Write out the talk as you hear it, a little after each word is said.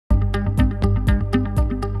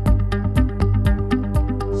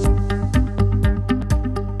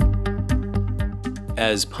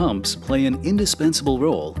as pumps play an indispensable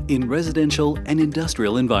role in residential and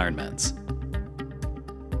industrial environments.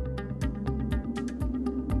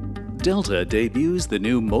 Delta debuts the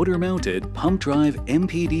new motor-mounted pump drive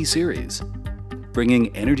MPD series,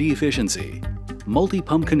 bringing energy efficiency,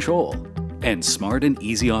 multi-pump control, and smart and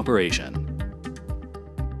easy operation.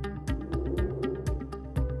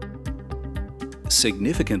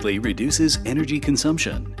 Significantly reduces energy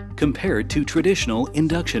consumption compared to traditional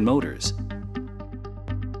induction motors.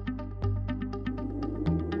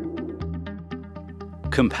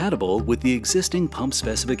 Compatible with the existing pump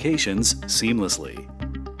specifications seamlessly.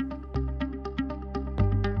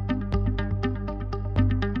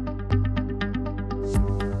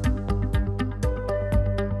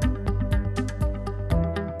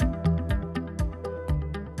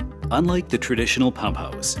 Unlike the traditional pump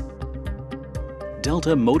house,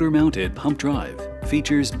 Delta motor-mounted pump drive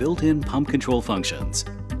features built-in pump control functions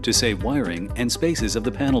to save wiring and spaces of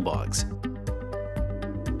the panel box.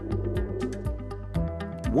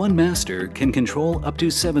 One master can control up to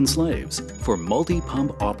 7 slaves for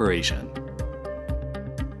multi-pump operation.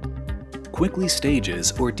 Quickly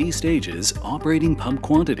stages or destages operating pump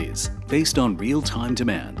quantities based on real-time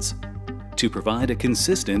demands to provide a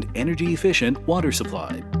consistent, energy-efficient water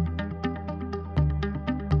supply.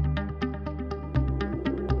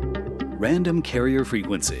 Random carrier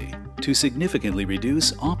frequency to significantly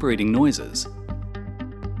reduce operating noises.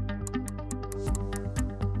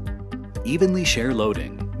 Evenly share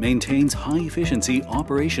loading maintains high-efficiency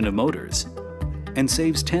operation of motors and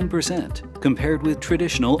saves 10% compared with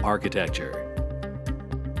traditional architecture.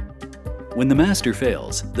 When the master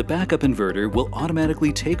fails, the backup inverter will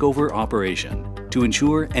automatically take over operation to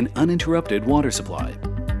ensure an uninterrupted water supply.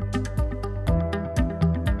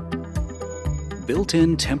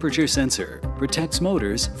 Built-in temperature sensor protects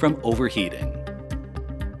motors from overheating.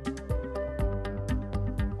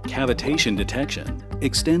 Cavitation detection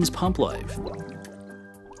extends pump life.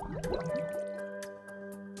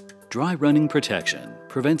 Dry running protection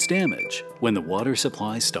prevents damage when the water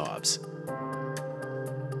supply stops.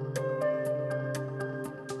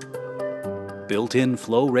 Built-in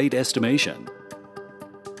flow rate estimation.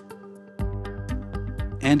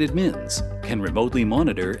 And admins can remotely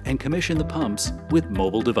monitor and commission the pumps with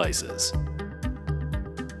mobile devices.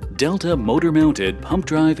 Delta motor-mounted pump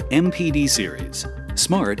drive MPD series,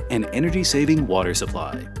 smart and energy-saving water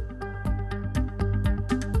supply.